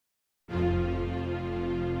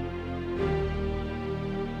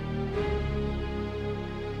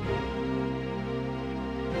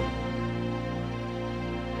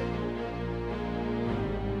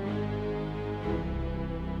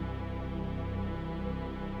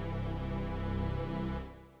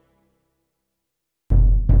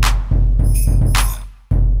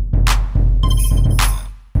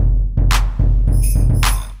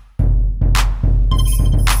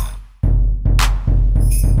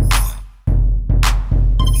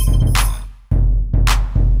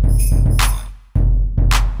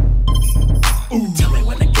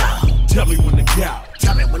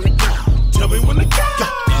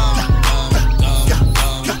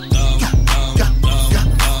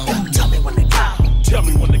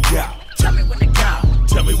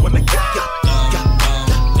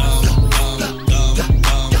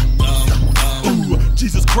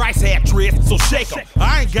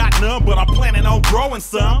growing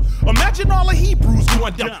some. Imagine all the Hebrews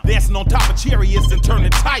going down, dancing on top of chariots and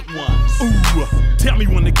turning tight ones. Ooh, tell me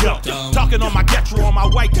when to go. Talking on my ghetro on my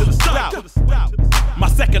way to the stop. My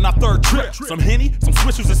second or third trip. Some Henny, some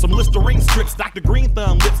Swishers, and some Listerine Strips. Dr.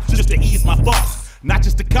 Greenthumb lips just to ease my thoughts. Not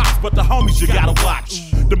just the cops, but the homies you gotta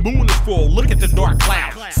watch. The moon is full, look at the dark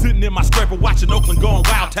cloud. Sitting in my scraper watching Oakland going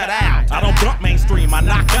wild, Ta-dow. I don't dump mainstream, I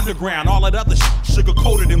knock underground. All that other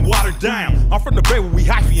sugar-coated and watered down. I'm from the bay where we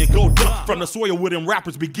hyphy and go dump. From the soil where them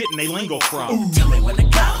rappers be getting they lingo from. Ooh. Tell me when to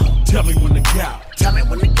go. Tell me when to go. Tell me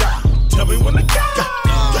when to go. Tell me when to go.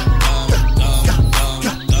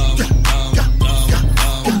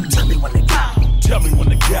 Tell me when to go. Tell me when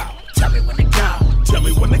to go. Tell me when to go. Tell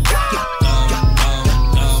me when to go.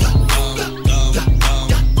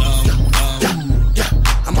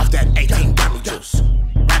 I'm off that 18 gummy juice.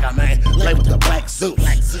 Ragga man, lay with the black Zeus.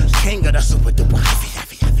 King of the super duper hyphy.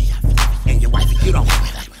 And your wifey, you don't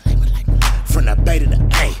like me. From the Bay to the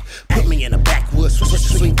A, put me in the backwoods for such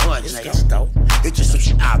a sweet boy. It's dope. It's just some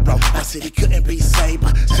shit I broke. I said he couldn't be saved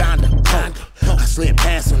by Shonda. I slid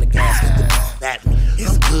past on the gas, got the at me.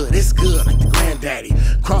 It's good, like the granddaddy.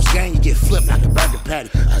 Cross gang, you get flipped like a burger patty.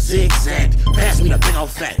 I zigzag, pass me the big old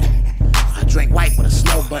fatty. I drink white with a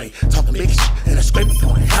snow bunny, talking big shit and a scraper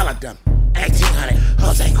going hella dumb. 1800,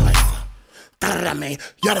 Jose Cuervo. Da-da-da, man,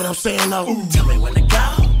 y'all know what I'm saying, though? Ooh. Tell me when to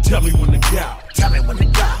go. Tell me when to go. Tell me when to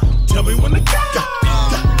go. Tell me when to go.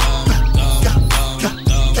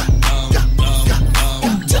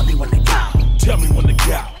 Tell me when to go. Tell me when to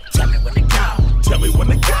go. Tell me when to go. Tell me when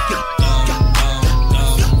to go.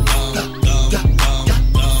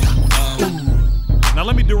 Now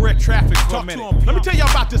let me direct traffic for a minute. Let me tell y'all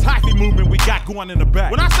about this hyphy movement we got going in the back.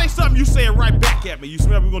 When I say something, you say it right back at me. You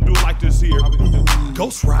smell we're gonna do it like this here.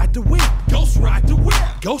 Ghost ride the whip. Ghost ride the whip.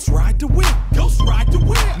 Ghost ride the whip. Ghost ride the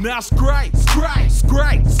whip. Now scrape, scrape,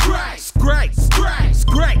 scrape, scrape, scrape, scrape,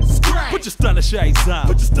 scrape, scrape. Put your stunner shades on.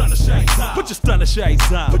 Put your stunner shades on. Put your stunner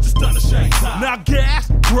shades on. Put your stunner shades on. Now gas,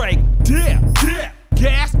 brake, dip, dip.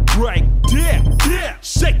 Gas, brake, dip, dip.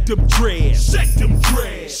 Shake them dreads. Shake them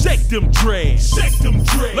dreads. Shake them dreads. Shake them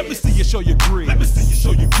dreads. Let me see you show your grid. Let me see you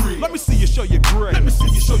show your grid. Let me see you show your grid. Let me see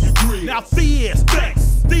you show your grid. Now fierce,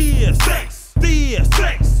 sex, fierce, sex, fierce,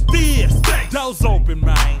 sex, fierce, sex. Doors open,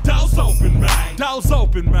 man. Doors open, man. Doors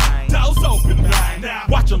open, man. Doors open, man. Now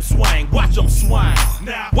watch them swing. Watch them swing.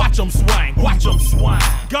 Now watch them swing. Watch them swing.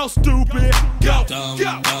 Go stupid. Go.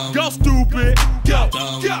 Go. Go stupid. Go.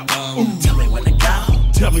 Go. Tell me when to go.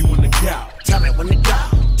 Tell me when to go. Tell me when to go.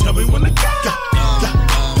 Tell me when to go.